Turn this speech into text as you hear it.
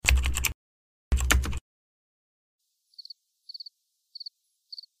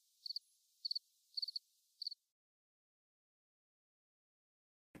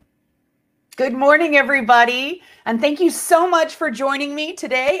Good morning, everybody. And thank you so much for joining me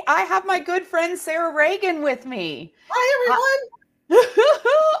today. I have my good friend Sarah Reagan with me. Hi,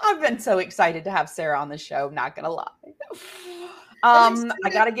 I've been so excited to have Sarah on the show, not going to lie. everyone. I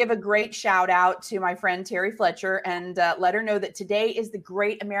got to give a great shout out to my friend Terry Fletcher and let her know that today is the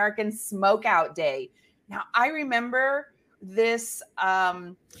Great American Smokeout Day. Now, I remember this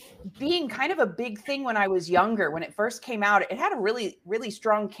being kind of a big thing when I was younger. When it first came out, it had a really, really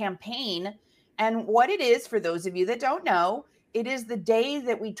strong campaign. And what it is, for those of you that don't know, it is the day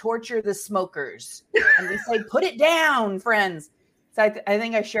that we torture the smokers and we say, put it down, friends. So I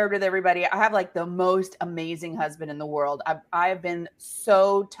think I shared with everybody, I have like the most amazing husband in the world. I have been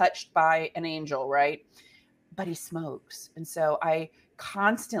so touched by an angel, right? But he smokes. And so I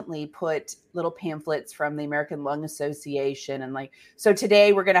constantly put little pamphlets from the American Lung Association. And like, so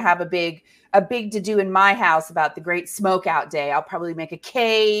today we're going to have a big to do in my house about the Great Smokeout Day. I'll probably make a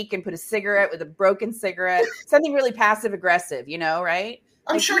cake and put a cigarette with a broken cigarette, something really passive aggressive, right?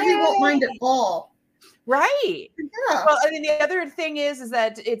 I'm Like, sure he won't mind at all. Right. Yeah. Well, I mean, the other thing is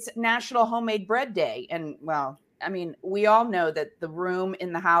that it's National Homemade Bread Day. And well, I mean, we all know that the room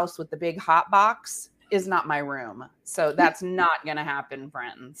in the house with the big hot box is not my room. So that's not going to happen,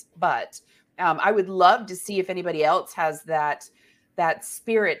 friends. But I would love to see if anybody else has that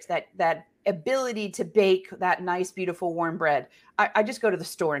spirit, that ability to bake that nice, beautiful, warm bread. I just go to the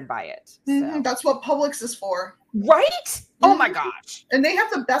store and buy it. So. That's what Publix is for. Right? Oh my gosh. And they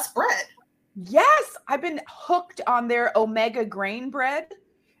have the best bread. Yes, I've been hooked on their Omega grain bread.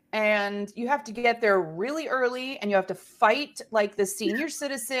 And you have to get there really early and you have to fight like the senior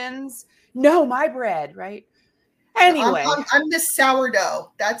citizens. No, my bread, right? Anyway. I'm the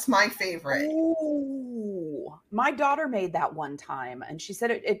sourdough. That's my favorite. Ooh, my daughter made that one time and she said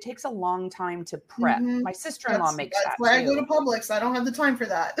it takes a long time to prep. My sister-in-law makes that too. That's why I go to Publix. I don't have the time for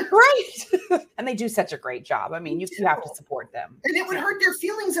that. Right. And they do such a great job. I mean, you have to support them. And it would hurt their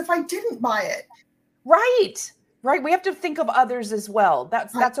feelings if I didn't buy it. Right. Right. We have to think of others as well.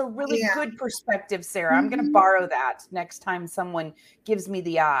 That's a really good perspective, Sarah. I'm going to borrow that next time someone gives me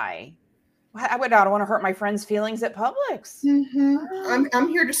the eye. I don't want to hurt my friends' feelings at Publix. I'm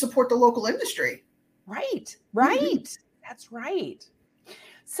here to support the local industry. Right. That's right.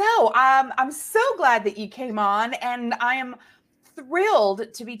 So I'm so glad that you came on, and I am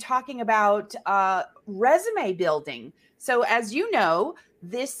thrilled to be talking about resume building. So as you know,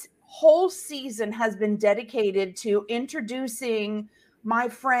 this whole season has been dedicated to introducing my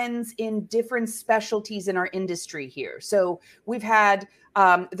friends in different specialties in our industry here. So we've had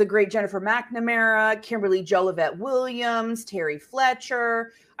the great Jennifer McNamara, Kimberly Jolivet Williams, Terry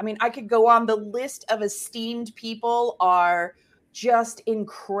Fletcher. I mean, I could go on. The list of esteemed people are just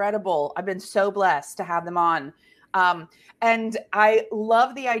incredible. I've been so blessed to have them on. And I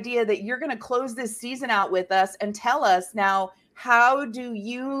love the idea that you're going to close this season out with us and tell us now, how do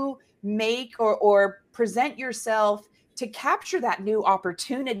you make or present yourself to capture that new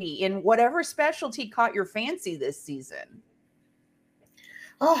opportunity in whatever specialty caught your fancy this season?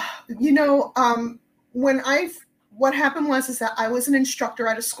 Oh, what happened was that I was an instructor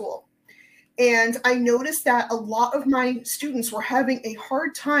at a school. And I noticed that a lot of my students were having a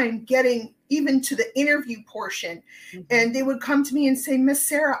hard time getting even to the interview portion. And they would come to me and say, Miss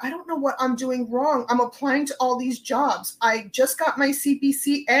Sarah, I don't know what I'm doing wrong. I'm applying to all these jobs. I just got my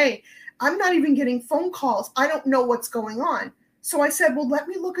CPCA. I'm not even getting phone calls. I don't know what's going on. So I said, well, let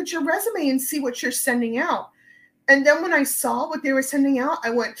me look at your resume and see what you're sending out. And then when I saw what they were sending out, I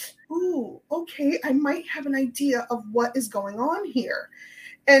went, ooh, okay, I might have an idea of what is going on here.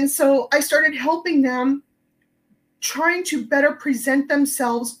 And so I started helping them, trying to better present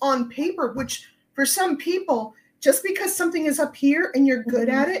themselves on paper, which for some people, just because something is up here and you're good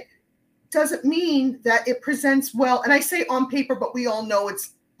at it, doesn't mean that it presents well. And I say on paper, but we all know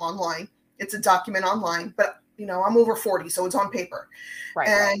it's online. It's a document online, but I'm over 40, so it's on paper. Right.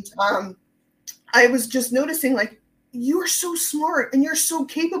 And I was just noticing, like, you are so smart and you're so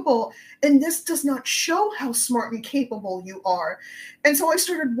capable, and this does not show how smart and capable you are. And so I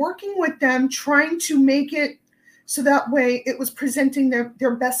started working with them, trying to make it so that way it was presenting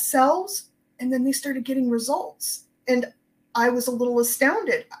their best selves, and then they started getting results. And I was a little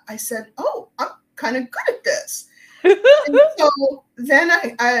astounded. I said, oh, I'm kind of good at this. And so then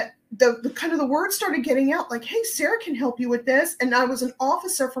the word started getting out, like, hey, Sarah can help you with this. And I was an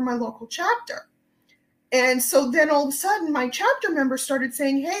officer for my local chapter. And so then all of a sudden my chapter members started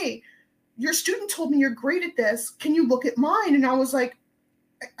saying, hey, your student told me you're great at this. Can you look at mine? And I was like,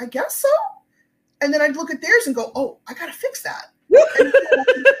 I guess so. And then I'd look at theirs and go, oh, I got to fix that.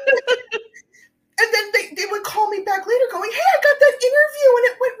 And then they would call me back later going, hey, I got that interview and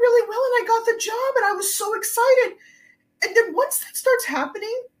it went really well and I got the job and I was so excited. And then once that starts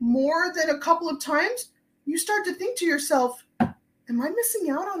happening more than a couple of times, you start to think to yourself, am I missing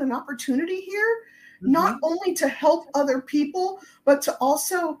out on an opportunity here? Mm-hmm. Not only to help other people, but to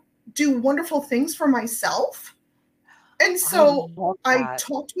also do wonderful things for myself. And so I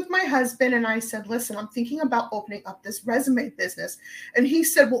talked with my husband and I said, listen, I'm thinking about opening up this resume business. And he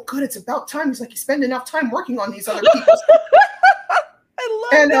said, well, good, it's about time. He's like, you spend enough time working on these other people. I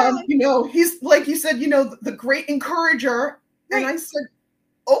love that. You know, he's like you said, you know, the great encourager. Right. And I said,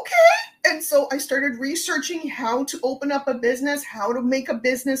 okay. And so I started researching how to open up a business, how to make a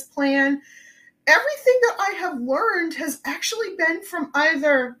business plan. Everything that I have learned has actually been from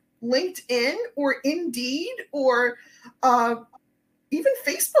either LinkedIn or Indeed or even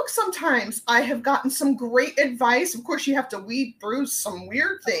Facebook. Sometimes I have gotten some great advice. Of course, you have to weed through some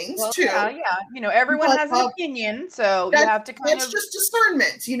weird things too. Yeah. You know, everyone has an opinion, so you have to that's just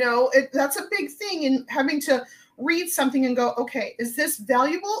discernment. You know, that's a big thing in having to read something and go, okay, is this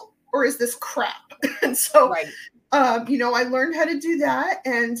valuable or is this crap? And so, you know, I learned how to do that,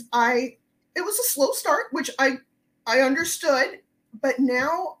 and it was a slow start, which I understood, but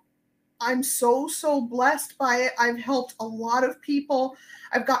now I'm so blessed by it. I've helped a lot of people.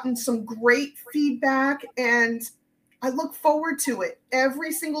 I've gotten some great feedback, and I look forward to it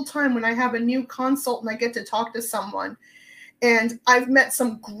every single time when I have a new consult and I get to talk to someone. And I've met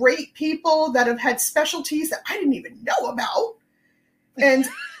some great people that have had specialties that I didn't even know about. And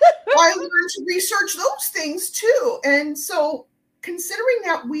I learned to research those things too. And so considering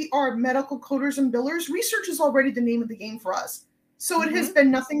that we are medical coders and billers, research is already the name of the game for us. So it has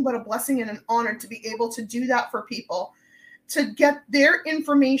been nothing but a blessing and an honor to be able to do that for people, to get their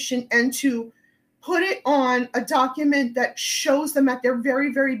information and to put it on a document that shows them at their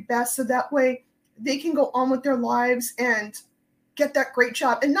very, very best. So that way they can go on with their lives and get that great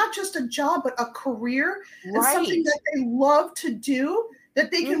job. And not just a job, but a career and something that they love to do,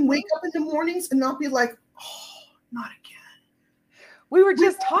 that they can wake up in the mornings and not be like, oh, not again. We were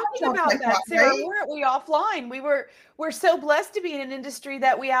just talking about that, Sarah, weren't we, offline? We're so blessed to be in an industry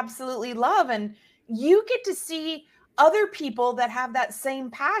that we absolutely love. And you get to see other people that have that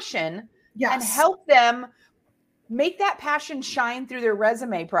same passion and help them make that passion shine through their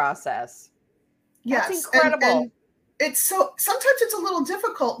resume process. That's incredible. And it's sometimes it's a little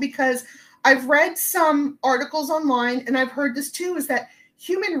difficult because I've read some articles online, and I've heard this too, is that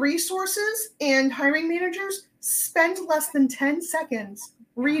human resources and hiring managers spend less than 10 seconds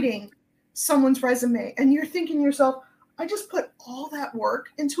reading someone's resume. And you're thinking to yourself, I just put all that work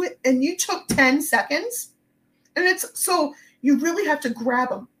into it and you took 10 seconds. And so you really have to grab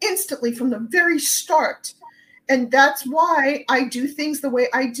them instantly from the very start. And that's why I do things the way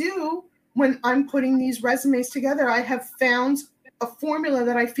I do when I'm putting these resumes together. I have found a formula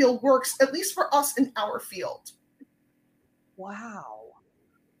that I feel works, at least for us in our field. Wow.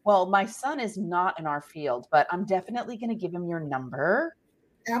 Well, my son is not in our field, but I'm definitely going to give him your number.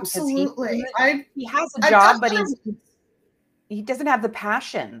 Absolutely. He has a job, but he doesn't have the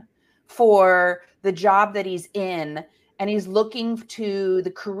passion for the job that he's in, and he's looking to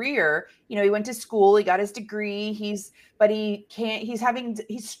the career. You know, he went to school, he got his degree, he's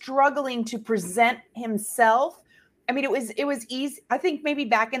struggling to present himself. I mean, it was easy. I think maybe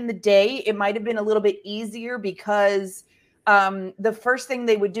back in the day, it might have been a little bit easier because the first thing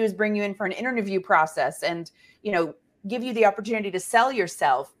they would do is bring you in for an interview process and, you know, give you the opportunity to sell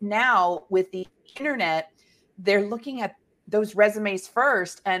yourself. Now with the internet, they're looking at those resumes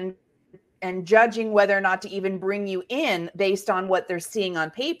first and judging whether or not to even bring you in based on what they're seeing on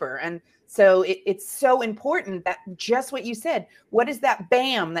paper. And so it's so important that just what you said, what is that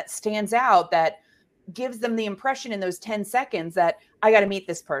bam that stands out that gives them the impression in those 10 seconds that I got to meet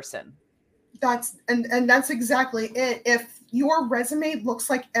this person. That's exactly it. If your resume looks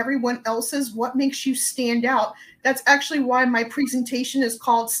like everyone else's, what makes you stand out? That's actually why my presentation is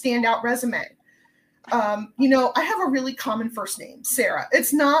called Standout Resume. You know, I have a really common first name, Sarah.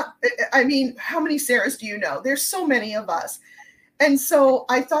 It's not, I mean, how many Sarahs do you know? There's so many of us. And so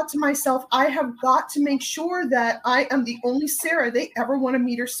I thought to myself, I have got to make sure that I am the only Sarah they ever want to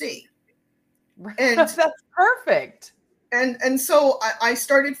meet or see. And that's perfect. And so I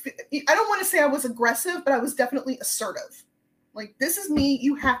started, I don't want to say I was aggressive, but I was definitely assertive. Like, this is me.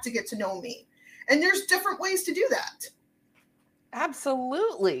 You have to get to know me. And there's different ways to do that.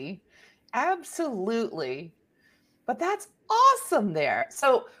 Absolutely. Absolutely. But that's awesome there.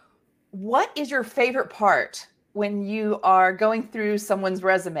 So what is your favorite part when you are going through someone's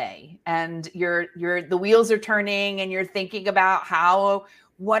resume and the wheels are turning and you're thinking about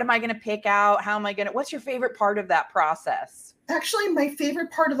what am I going to pick out? How am I going to, what's your favorite part of that process? Actually, my favorite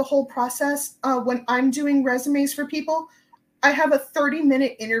part of the whole process, when I'm doing resumes for people, I have a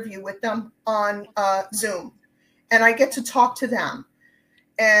 30-minute interview with them on Zoom, and I get to talk to them.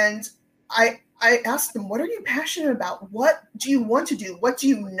 And I ask them, what are you passionate about? What do you want to do? What do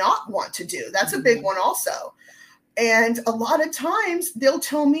you not want to do? That's a big one also. And a lot of times they'll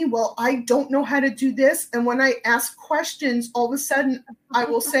tell me, well, I don't know how to do this. And when I ask questions, all of a sudden I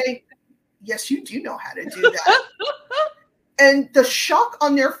will say, yes, you do know how to do that. And the shock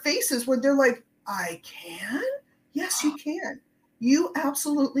on their faces where they're like, I can? Yes, you can. You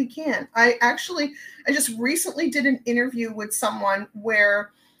absolutely can. I just recently did an interview with someone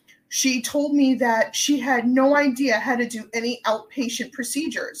where she told me that she had no idea how to do any outpatient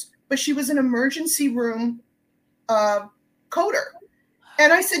procedures, but she was an emergency room coder.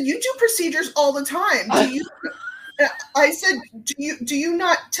 And I said, you do procedures all the time. I said, do you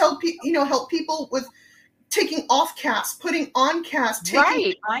not tell people, help people with taking off casts, putting on casts,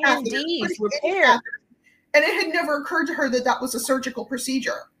 taking INDs, repair. And it had never occurred to her that that was a surgical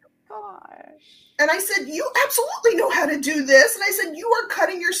procedure. Gosh. And I said, you absolutely know how to do this. And I said, you are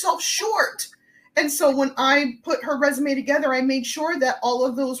cutting yourself short. And so when I put her resume together, I made sure that all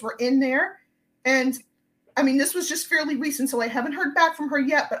of those were in there. And I mean, this was just fairly recent, so I haven't heard back from her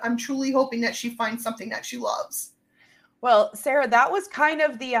yet, but I'm truly hoping that she finds something that she loves. Well, Sarah, that was kind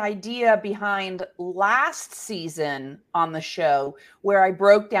of the idea behind last season on the show, where I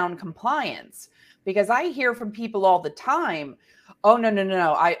broke down compliance, because I hear from people all the time, oh, no,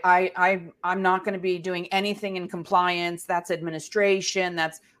 I'm not going to be doing anything in compliance. That's administration.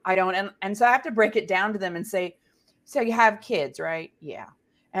 And so I have to break it down to them and say, so you have kids, right? Yeah.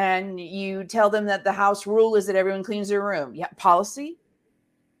 And you tell them that the house rule is that everyone cleans their room. Yeah. Policy.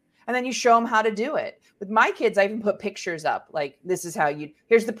 And then you show them how to do it. With my kids, I even put pictures up. Like, this is how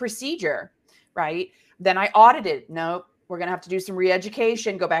here's the procedure, right? Then I audited. Nope. We're going to have to do some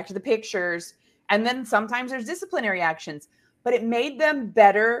re-education, go back to the pictures. And then sometimes there's disciplinary actions, but it made them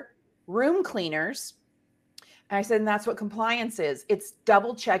better room cleaners. And I said, and that's what compliance is. It's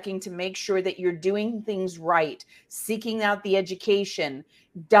double checking to make sure that you're doing things right, seeking out the education,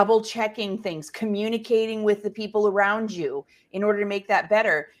 double checking things, communicating with the people around you in order to make that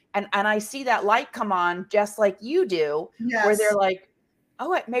better. And I see that light come on just like you do, yes, where they're like,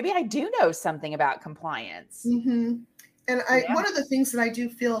 oh, maybe I do know something about compliance. Mm-hmm. And one of the things that I do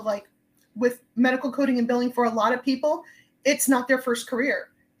feel like with medical coding and billing, for a lot of people, it's not their first career.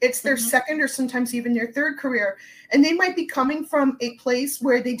 It's their second or sometimes even their third career. And they might be coming from a place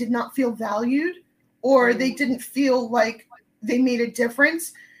where they did not feel valued, or they didn't feel like they made a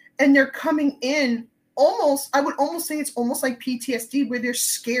difference. And they're coming in I would almost say it's almost like PTSD, where they're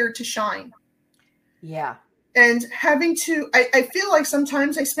scared to shine. Yeah. And having to, I feel like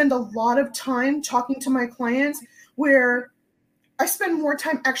sometimes I spend a lot of time talking to my clients where I spend more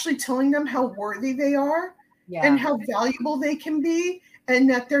time actually telling them how worthy they are, and how valuable they can be, and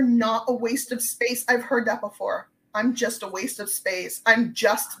that they're not a waste of space. I've heard that before. I'm just a waste of space. I'm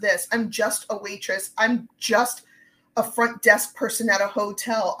just this. I'm just a waitress. I'm just a front desk person at a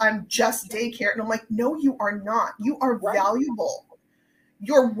hotel. I'm just daycare. And I'm like, no, you are not. You are valuable.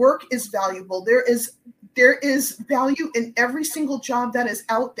 Your work is valuable. There is value in every single job that is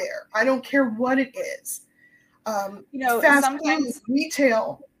out there. I don't care what it is. Fast sometimes food,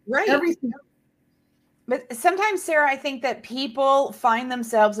 retail, everything. But sometimes, Sarah, I think that people find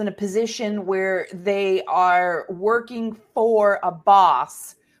themselves in a position where they are working for a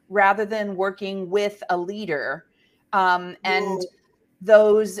boss rather than working with a leader. And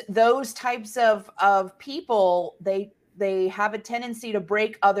those types of people, they have a tendency to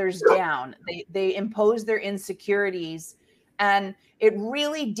break others down. They impose their insecurities, and it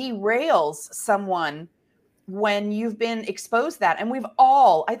really derails someone when you've been exposed to that. And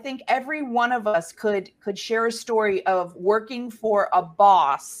I think every one of us could share a story of working for a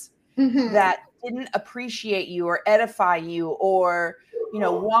boss that didn't appreciate you or edify you, or,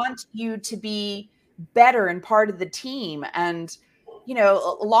 want you to be better and part of the team. And,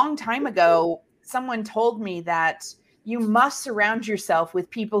 a long time ago, someone told me that you must surround yourself with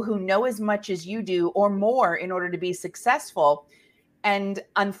people who know as much as you do or more in order to be successful. And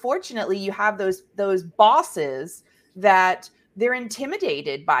unfortunately, you have those bosses that they're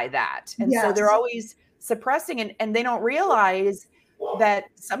intimidated by that. And so they're always suppressing, and they don't realize that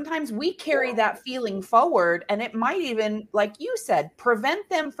sometimes we carry that feeling forward, and it might even, like you said, prevent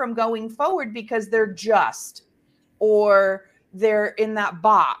them from going forward because they're just, or they're in that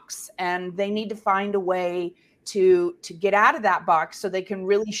box, and they need to find a way to get out of that box so they can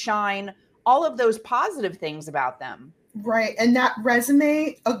really shine all of those positive things about them. Right. And that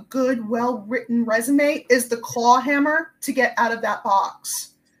resume, a good, well-written resume, is the claw hammer to get out of that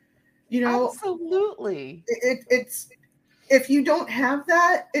box. You know, Absolutely. It's if you don't have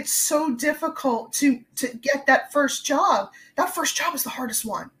that, it's so difficult to get that first job. That first job is the hardest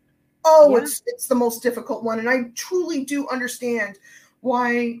one. Oh, Yeah. it's the most difficult one. And I truly do understand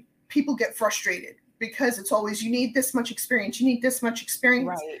why people get frustrated, because it's always, you need this much experience. You need this much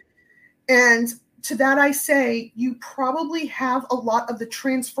experience. Right. And to that, I say, you probably have a lot of the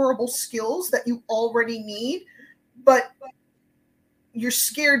transferable skills that you already need, but you're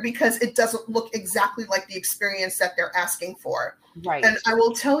scared because it doesn't look exactly like the experience that they're asking for. Right. And I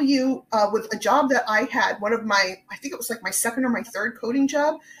will tell you, with a job that I had, one of my, I think it was like my second or my third coding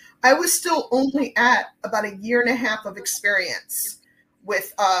job, I was still only at about 1.5 years of experience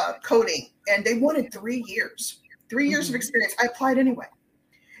with coding. And they wanted 3 years, 3 years of experience. I applied anyway.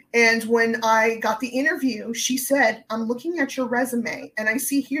 And when I got the interview, she said, I'm looking at your resume and I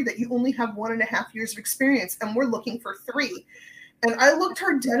see here that you only have 1.5 years of experience and we're looking for 3. And I looked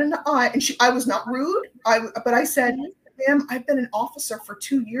her dead in the eye, and I was not rude, but I said, ma'am, I've been an officer for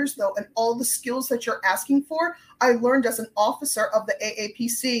 2 years though. And all the skills that you're asking for, I learned as an officer of the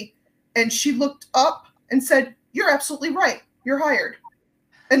AAPC. And she looked up and said, you're absolutely right. You're hired.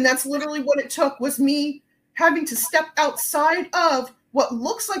 And that's literally what it took, was me having to step outside of what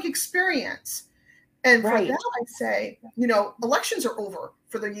looks like experience. And for that, I say, you know, elections are over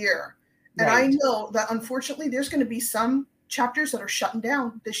for the year. And I know that unfortunately there's going to be some chapters that are shutting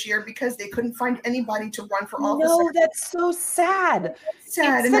down this year because they couldn't find anybody to run for office. No, that's so sad.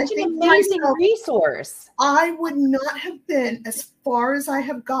 Sad. It's such an amazing resource. I would not have been as far as I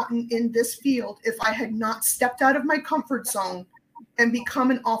have gotten in this field if I had not stepped out of my comfort zone and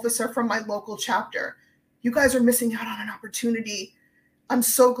become an officer from my local chapter. You guys are missing out on an opportunity. I'm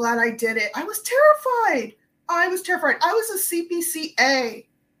so glad I did it. I was terrified. I was a CPCA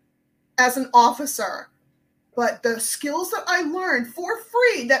as an officer. But the skills that I learned for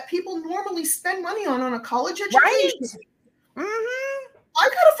free that people normally spend money on a college education, I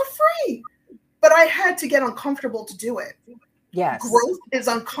got it for free. But I had to get uncomfortable to do it. Yes. Growth is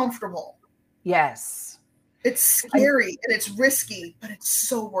uncomfortable. Yes. It's scary and it's risky, but it's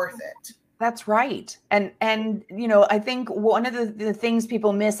so worth it. That's right. And you know, I think one of the things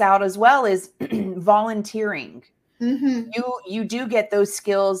people miss out as well is volunteering. You do get those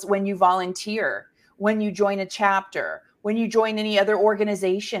skills when you volunteer, when you join a chapter, when you join any other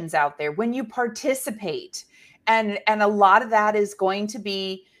organizations out there, when you participate. And a lot of that is going to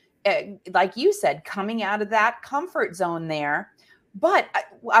be, like you said, coming out of that comfort zone there. But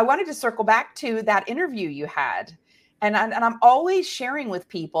I wanted to circle back to that interview you had. And I'm always sharing with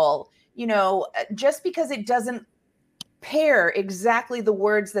people, you know, just because it doesn't pair exactly the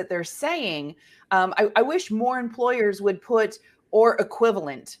words that they're saying, I wish more employers would put or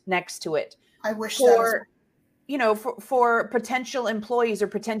equivalent next to it. I wish for, you know, for potential employees or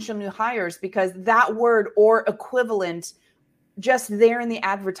potential new hires, because that word or equivalent just there in the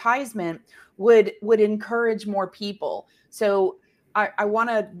advertisement would encourage more people. So I want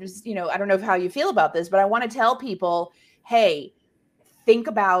to, you know, I don't know how you feel about this, but I want to tell people, hey, think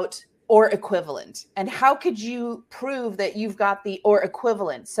about or equivalent. And how could you prove that you've got the or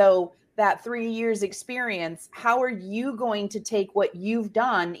equivalent? So that 3 years experience, how are you going to take what you've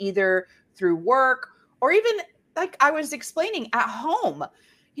done either through work or even like I was explaining at home?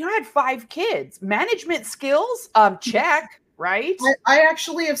 You know, I had 5 kids, management skills, check. Right. I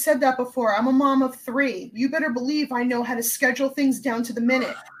actually have said that before. I'm a mom of 3. You better believe I know how to schedule things down to the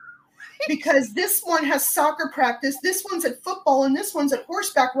minute, because this one has soccer practice, this one's at football, and this one's at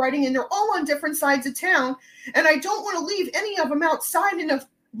horseback riding, and they're all on different sides of town. And I don't want to leave any of them outside in a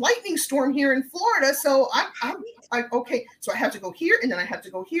lightning storm here in Florida. So I'm okay. So I have to go here, and then I have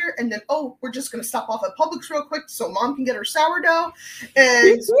to go here, and then, oh, we're just going to stop off at Publix real quick so mom can get her sourdough. And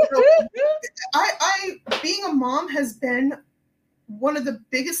you know, I being a mom has been one of the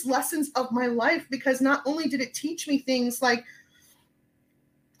biggest lessons of my life, because not only did it teach me things like,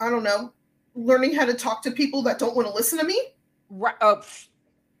 I don't know, learning how to talk to people that don't want to listen to me. Right.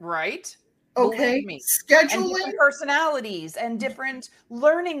 Right. Okay. Scheduling, and different personalities and different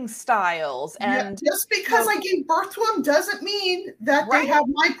learning styles. And just because I gave birth to them doesn't mean that they have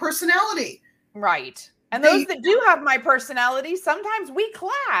my personality. Right. And those that do have my personality, sometimes we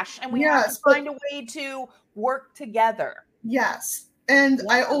clash and we have to find a way to work together. Yes. And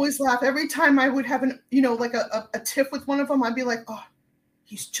I always laugh every time I would have like a tiff with one of them. I'd be like, oh,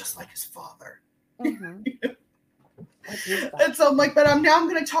 he's just like his father. And so I'm like, but I'm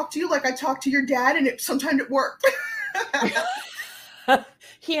going to talk to you like I talk to your dad. And sometimes it worked.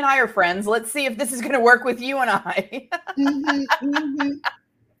 he and I are friends. Let's see if this is going to work with you and I.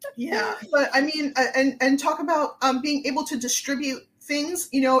 Yeah, but I mean, and talk about being able to distribute things.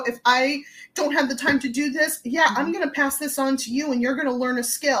 If I don't have the time to do this, I'm going to pass this on to you, and you're going to learn a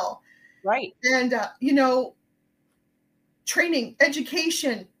skill. Right. And training,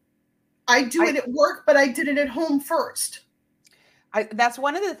 education. I do it at work, but I did it at home first. That's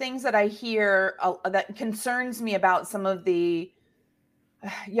one of the things that I hear that concerns me about some of the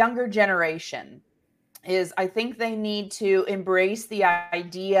younger generation is I think they need to embrace the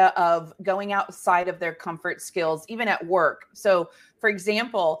idea of going outside of their comfort skills, even at work. So, for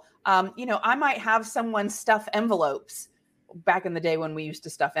example, I might have someone stuff envelopes. Back in the day when we used to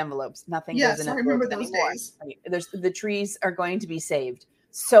stuff envelopes, nothing goes in I remember those anymore. days. The trees are going to be saved.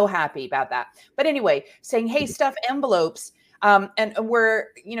 So happy about that. But anyway, saying, hey, stuff envelopes. And where,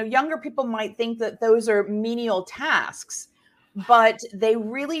 younger people might think that those are menial tasks, but they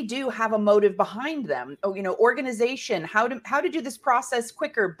really do have a motive behind them. Organization, how to do this process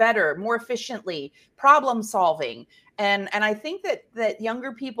quicker, better, more efficiently, problem solving. And I think that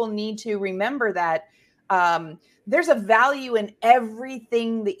younger people need to remember that there's a value in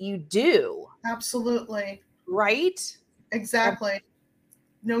everything that you do. Absolutely. Right? Exactly.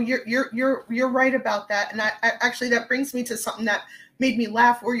 No, you're right about that. And I actually, that brings me to something that made me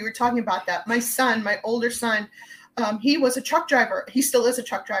laugh where you were talking about that. My older son, he was a truck driver. He still is a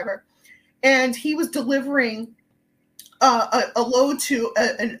truck driver. And he was delivering a load to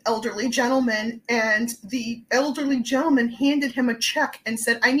an elderly gentleman. And the elderly gentleman handed him a check and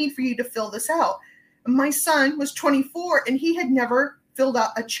said, I need for you to fill this out. My son was 24 and he had never filled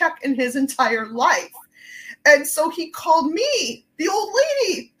out a check in his entire life. And so he called me, the old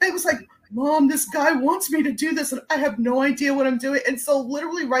lady. I was like, Mom, this guy wants me to do this and I have no idea what I'm doing. And so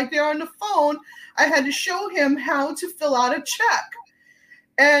literally right there on the phone, I had to show him how to fill out a check.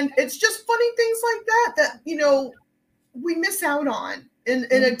 And it's just funny things like that, we miss out on in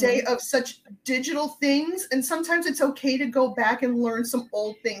a day of such digital things. And sometimes it's okay to go back and learn some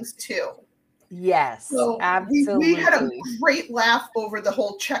old things too. Yes, so absolutely. We had a great laugh over the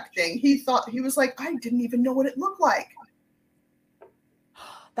whole check thing. He was like, I didn't even know what it looked like.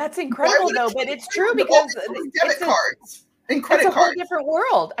 That's incredible though, but it's true because debit cards and credit cards. It's a whole different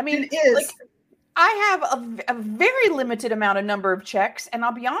world. I mean, it is. I have a very limited number of checks. And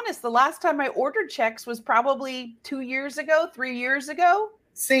I'll be honest, the last time I ordered checks was probably 2 years ago, 3 years ago.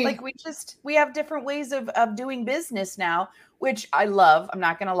 Same. Like we have different ways of doing business now, which I love. I'm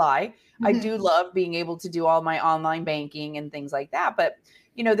not going to lie. I do love being able to do all my online banking and things like that. But,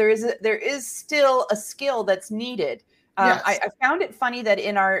 there is still a skill that's needed. Yes. I found it funny that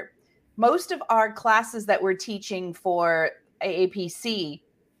in most of our classes that we're teaching for AAPC,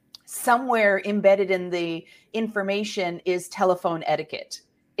 somewhere embedded in the information is telephone etiquette.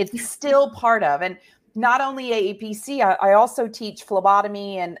 It's still part of, and not only AAPC, I also teach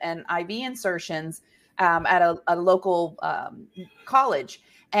phlebotomy and IV insertions at a local college.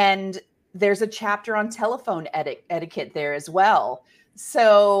 And there's a chapter on telephone etiquette there as well.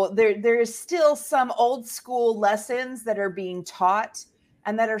 So there is still some old school lessons that are being taught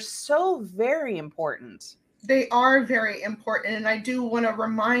and that are so very important. They are very important. And I do want to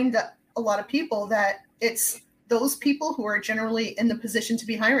remind a lot of people that it's those people who are generally in the position to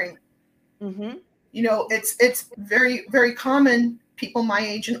be hiring. Mm-hmm. It's very, very common, people my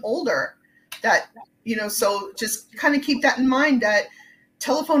age and older, that, so just kind of keep that in mind, that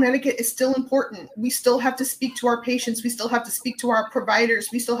telephone etiquette is still important. We still have to speak to our patients. We still have to speak to our providers.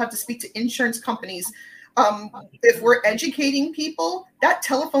 We still have to speak to insurance companies. If we're educating people, that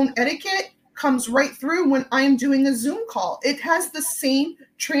telephone etiquette comes right through when I'm doing a Zoom call. It has the same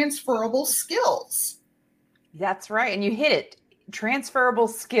transferable skills. That's right. And you hit it. Transferable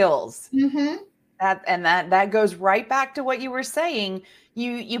skills. Mm-hmm. That goes right back to what you were saying.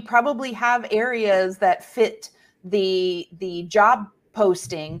 You probably have areas that fit the job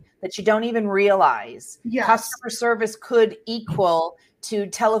posting that you don't even realize. Yes. Customer service could equal to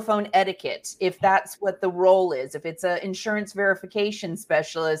telephone etiquette if that's what the role is. If it's an insurance verification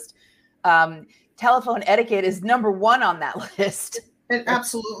specialist, telephone etiquette is number one on that list. It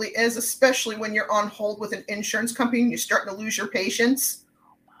absolutely is, especially when you're on hold with an insurance company and you're starting to lose your patience.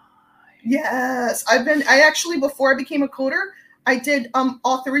 Yes. I actually, before I became a coder, I did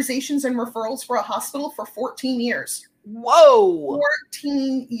authorizations and referrals for a hospital for 14 years. Whoa.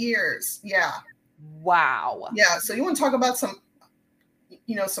 14 years. Yeah. Wow. Yeah. So you want to talk about some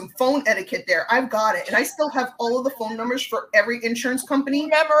phone etiquette there. I've got it. And I still have all of the phone numbers for every insurance company.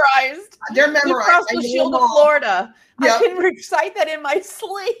 Memorized. They're memorized. You crossed the shield of Florida. Yep. I can recite that in my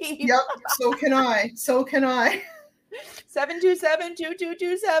sleep. Yep. So can I.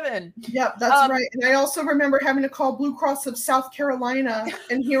 727-2227. Yep, that's right. And I also remember having to call Blue Cross of South Carolina,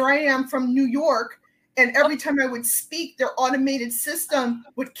 and here I am from New York. And every time I would speak, their automated system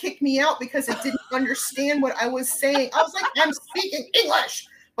would kick me out because it didn't understand what I was saying. I was like, I'm speaking English,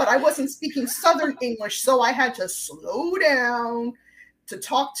 but I wasn't speaking Southern English. So I had to slow down to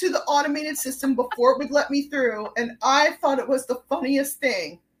talk to the automated system before it would let me through. And I thought it was the funniest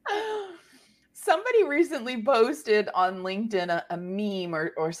thing. Somebody recently posted on LinkedIn a meme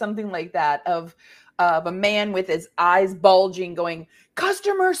or something like that of a man with his eyes bulging going,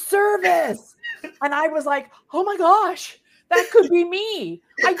 customer service. And I was like, oh my gosh, that could be me.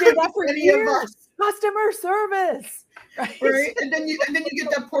 I did that for years. Customer service. Right. And then you get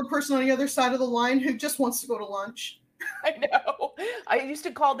that poor person on the other side of the line who just wants to go to lunch. I know. I used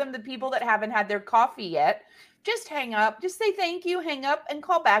to call them the people that haven't had their coffee yet. Just hang up, just say thank you, hang up, and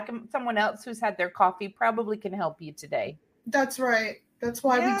call back. And someone else who's had their coffee probably can help you today. That's right. That's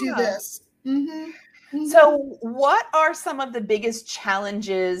why we do this. Mm-hmm. Mm-hmm. So what are some of the biggest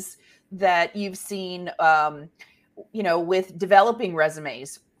challenges that you've seen, with developing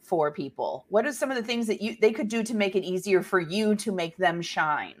resumes for people? What are some of the things that they could do to make it easier for you to make them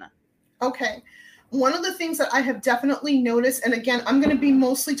shine? Okay. One of the things that I have definitely noticed, and again, I'm going to be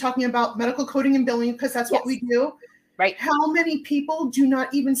mostly talking about medical coding and billing because that's what we do. Right. How many people do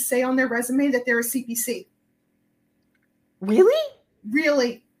not even say on their resume that they're a CPC? Really?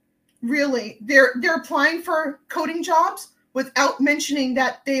 Really. They're applying for coding jobs without mentioning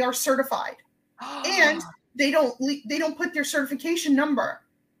that they are certified. And they don't put their certification number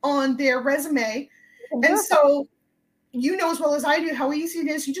on their resume. And so you know as well as I do how easy it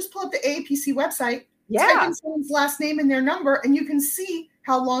is. You just pull up the AAPC website, type in someone's last name and their number, and you can see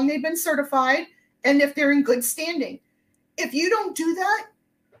how long they've been certified and if they're in good standing. If you don't do that,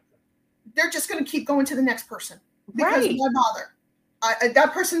 they're just going to keep going to the next person because why bother?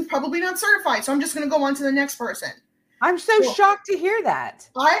 That person's probably not certified, so I'm just going to go on to the next person. I'm so shocked to hear that.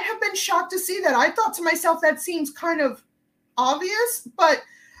 I have been shocked to see that. I thought to myself, that seems kind of obvious, but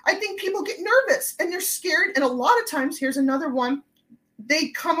I think people get nervous and they're scared. And a lot of times, here's another one, they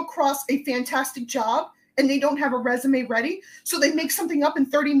come across a fantastic job and they don't have a resume ready. So they make something up in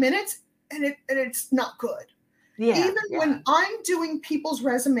 30 minutes and it's not good. Even when I'm doing people's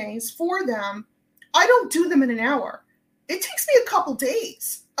resumes for them, I don't do them in an hour. It takes me a couple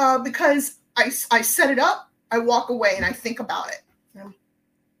days because I set it up, I walk away and I think about it.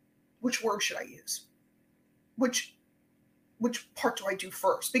 Which word should I use? Which part do I do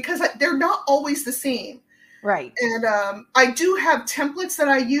first? Because they're not always the same. Right. And I do have templates that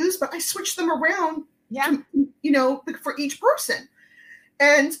I use, but I switch them around, for each person.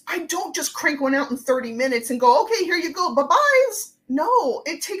 And I don't just crank one out in 30 minutes and go, okay, here you go, bye-byes. No,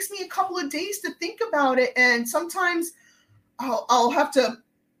 it takes me a couple of days to think about it. And sometimes I'll have to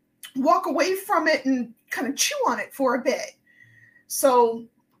walk away from it and kind of chew on it for a bit. So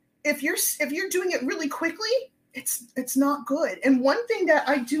if you're doing it really quickly, it's not good. And one thing that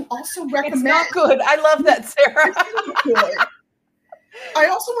I do also recommend. It's not good. I love that, Sarah. It's not good. I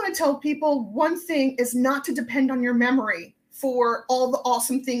also want to tell people one thing is not to depend on your memory for all the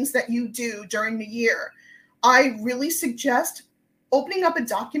awesome things that you do during the year. I really suggest opening up a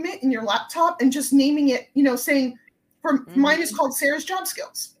document in your laptop and just naming it, saying, mine is called Sarah's Job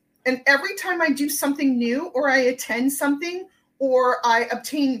Skills. And every time I do something new or I attend something or I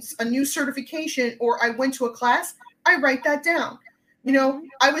obtain a new certification or I went to a class, I write that down.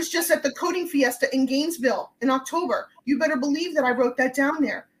 I was just at the Coding Fiesta in Gainesville in October. You better believe that I wrote that down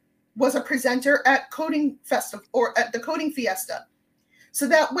there. Was a presenter at Coding Festival or at the Coding Fiesta. So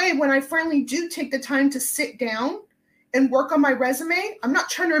that way, when I finally do take the time to sit down and work on my resume, I'm not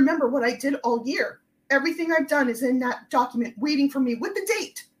trying to remember what I did all year. Everything I've done is in that document waiting for me with the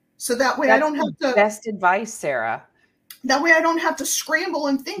date. So that way I don't have to. Best advice, Sarah. That way I don't have to scramble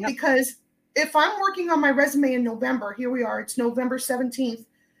and think because if I'm working on my resume in November, here we are, it's November 17th.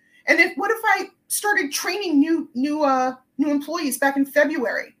 And what if I started training new employees back in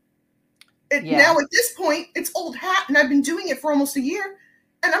February? Now at this point, it's old hat and I've been doing it for almost a year.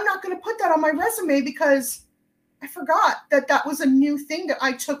 And I'm not going to put that on my resume because I forgot that was a new thing that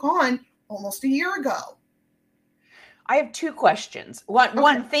I took on almost a year ago. I have two questions.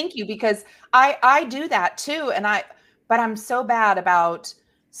 One, thank you, because I do that too. But I'm so bad about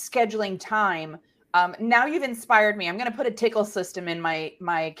scheduling time. Now you've inspired me. I'm going to put a tickle system in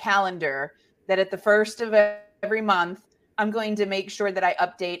my calendar that at the first of every month, I'm going to make sure that I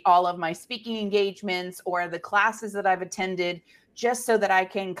update all of my speaking engagements or the classes that I've attended, just so that I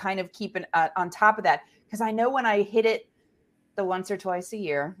can kind of keep on top of that. Because I know when I hit it the once or twice a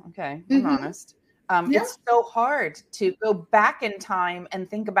year, I'm honest, Yeah. It's so hard to go back in time and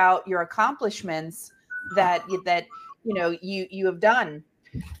think about your accomplishments that you have done.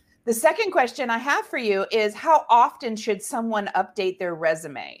 The second question I have for you is, how often should someone update their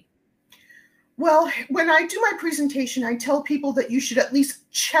resume? Well, when I do my presentation, I tell people that you should at least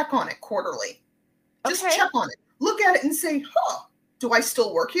check on it quarterly. Just Okay. check on it. Look at it and say, huh, do I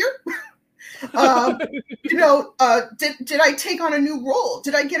still work here? um, did I take on a new role?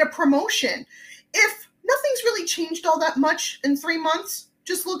 Did I get a promotion? If nothing's really changed all that much in 3 months,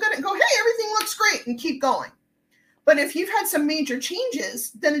 just look at it and go, hey, everything looks great, and keep going. But if you've had some major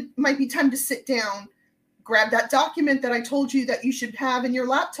changes, then it might be time to sit down, grab that document that I told you that you should have in your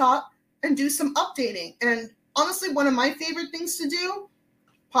laptop, and do some updating. And honestly, one of my favorite things to do,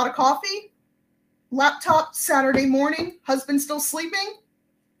 pot of coffee, laptop, Saturday morning, husband still sleeping,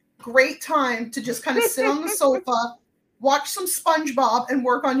 great time to just kind of sit on the sofa, watch some SpongeBob, and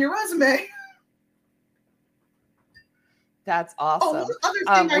work on your resume. That's awesome.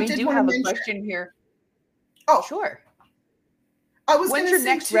 We do have a question here. Oh, sure. When's your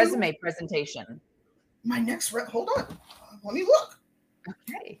next resume presentation? My next hold on. Let me look.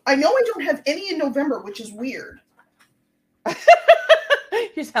 Okay. I know I don't have any in November, which is weird.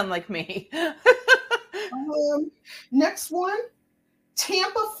 You sound like me. Next one,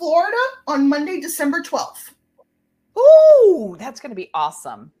 Tampa, Florida, on Monday, December 12th. Ooh, that's going to be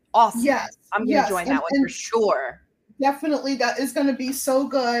awesome. Awesome. Yes. I'm going to join that one for sure. Definitely. That is going to be so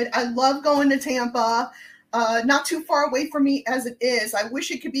good. I love going to Tampa. Not too far away from me as it is. I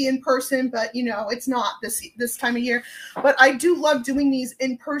wish it could be in person, but it's not this time of year. But I do love doing these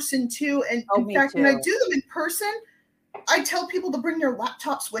in person too. And in fact, when I do them in person, I tell people to bring their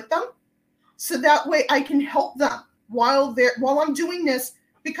laptops with them, so that way I can help them while I'm doing this,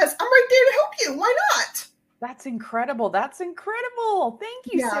 because I'm right there to help you. Why not? That's incredible. That's incredible.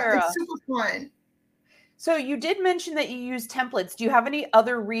 Thank you, Sarah. It's super fun. So you did mention that you use templates. Do you have any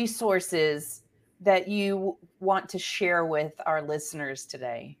other resources that you want to share with our listeners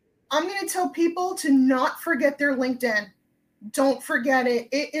today? I'm going to tell people to not forget their LinkedIn. Don't forget it.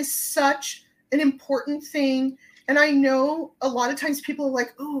 It is such an important thing. And I know a lot of times people are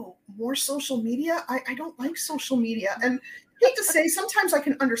like, oh, more social media? I don't like social media. And I hate to say, sometimes I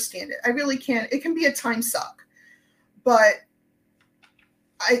can understand it. I really can. It can be a time suck. But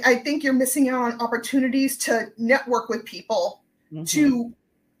I think you're missing out on opportunities to network with people, to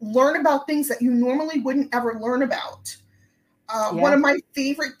learn about things that you normally wouldn't ever learn about. One of my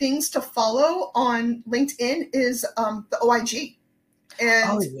favorite things to follow on LinkedIn is the OIG.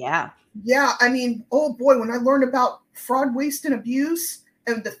 And I mean, oh boy, when I learned about fraud, waste, and abuse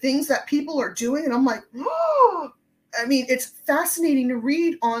and the things that people are doing, and I'm like, oh, I mean, it's fascinating to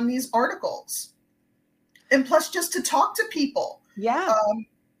read on these articles. And plus, just to talk to people. Yeah.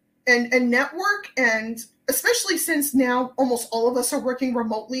 And network, and especially since now almost all of us are working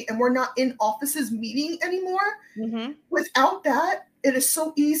remotely and we're not in offices meeting anymore. Without that, it is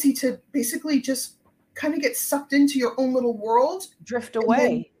so easy to basically just kind of get sucked into your own little world. Drift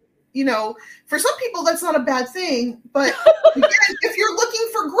away. Then, for some people, that's not a bad thing. But again, if you're looking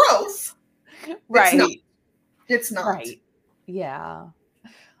for growth, it's not. Right. Yeah.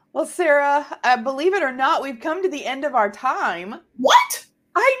 Well, Sarah, believe it or not, we've come to the end of our time. What?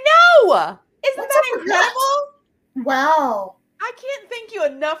 I know. Isn't that incredible? Wow. I can't thank you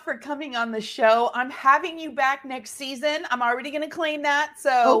enough for coming on the show. I'm having you back next season. I'm already going to claim that.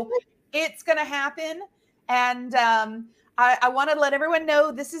 So it's going to happen. And I want to let everyone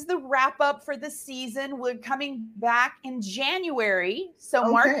know this is the wrap up for the season. We're coming back in January. So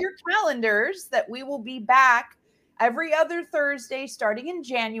mark your calendars that we will be back every other Thursday starting in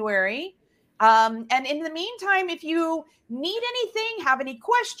January. And in the meantime, if you need anything, have any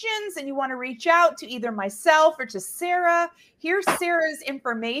questions, and you want to reach out to either myself or to Sarah, here's Sarah's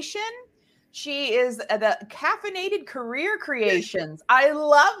information. She is the Caffeinated Career Creations. I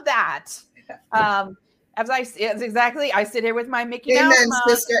love that. I sit here with my Mickey Mouse. Amen,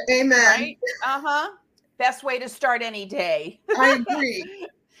 sister. Amen. Right? Best way to start any day. I agree.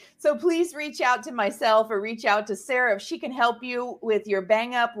 So please reach out to myself or reach out to Sarah if she can help you with your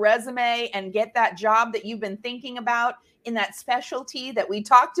bang up resume and get that job that you've been thinking about in that specialty that we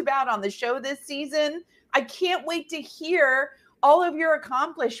talked about on the show this season. I can't wait to hear all of your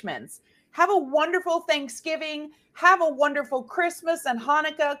accomplishments. Have a wonderful Thanksgiving. Have a wonderful Christmas and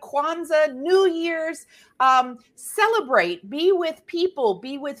Hanukkah, Kwanzaa, New Year's. Celebrate, be with people,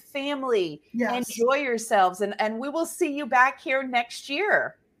 be with family, enjoy yourselves. And we will see you back here next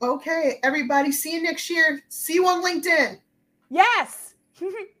year. Okay, everybody, see you next year. See you on LinkedIn. Yes.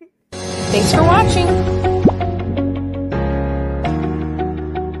 Thanks for watching.